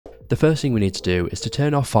the first thing we need to do is to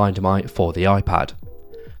turn off Find My for the iPad.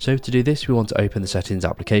 So to do this, we want to open the settings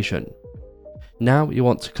application. Now you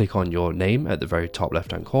want to click on your name at the very top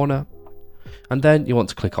left hand corner, and then you want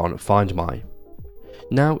to click on Find My.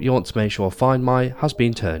 Now you want to make sure Find My has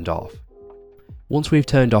been turned off. Once we've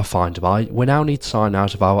turned off Find My, we now need to sign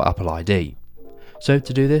out of our Apple ID. So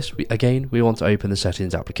to do this, we want to open the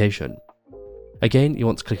settings application. Again, you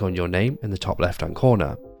want to click on your name in the top left hand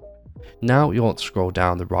corner. Now you want to scroll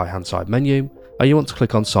down the right hand side menu, and you want to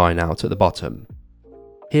click on Sign Out at the bottom.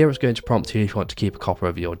 Here it's going to prompt you if you want to keep a copy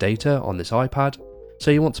of your data on this iPad,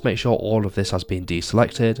 so you want to make sure all of this has been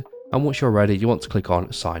deselected, and once you're ready you want to click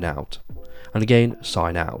on Sign Out, and again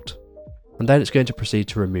Sign Out. And then it's going to proceed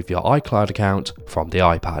to remove your iCloud account from the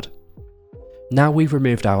iPad. Now we've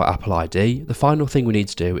removed our Apple ID, the final thing we need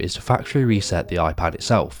to do is to factory reset the iPad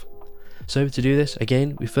itself. So to do this,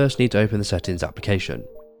 again, we first need to open the settings application.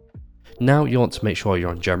 Now you want to make sure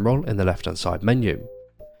you're on General in the left hand side menu.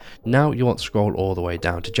 Now you want to scroll all the way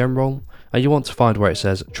down to General, and you want to find where it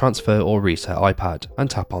says Transfer or Reset iPad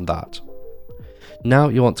and tap on that. Now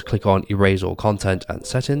you want to click on Erase All Content and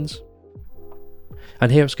Settings.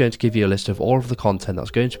 And here it's going to give you a list of all of the content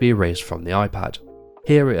that's going to be erased from the iPad.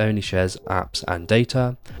 Here it only shares apps and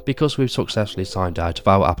data because we've successfully signed out of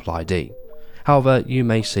our Apple ID. However, you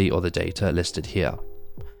may see other data listed here.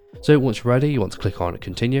 So once you're ready, you want to click on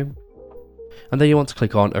Continue, and then you want to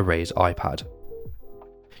click on Erase iPad.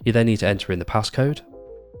 You then need to enter in the passcode,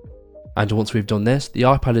 and once we've done this, the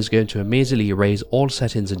iPad is going to immediately erase all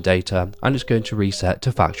settings and data, and it's going to reset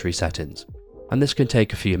to factory settings. And this can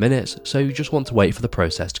take a few minutes, so you just want to wait for the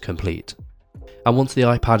process to complete. And once the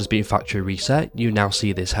iPad has been factory reset, you now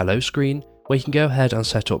see this hello screen where you can go ahead and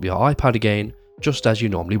set up your iPad again just as you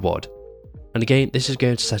normally would. And again, this is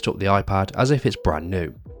going to set up the iPad as if it's brand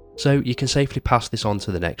new. So you can safely pass this on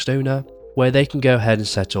to the next owner where they can go ahead and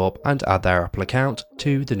set up and add their Apple account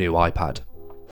to the new iPad.